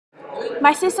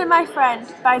My Sister, My Friend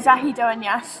by Zahi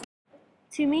Doanyas.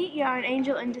 To me, you are an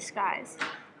angel in disguise,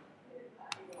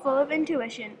 full of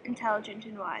intuition, intelligent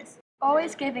and wise.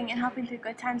 Always giving and helping through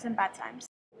good times and bad times.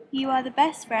 You are the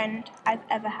best friend I've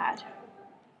ever had.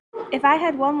 If I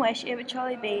had one wish, it would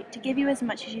surely be to give you as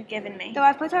much as you've given me. Though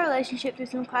I put our relationship through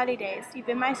some cloudy days, you've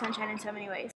been my sunshine in so many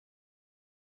ways.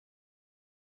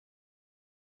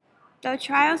 Though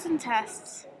trials and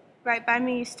tests, right by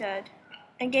me you stood,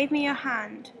 and gave me your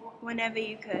hand whenever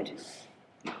you could.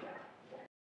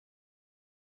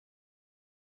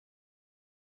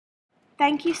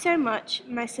 Thank you so much,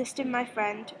 my sister, my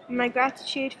friend. My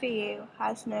gratitude for you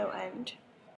has no end.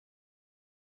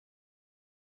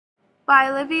 By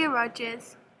Olivia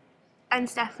and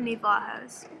Stephanie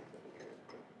Vlahos.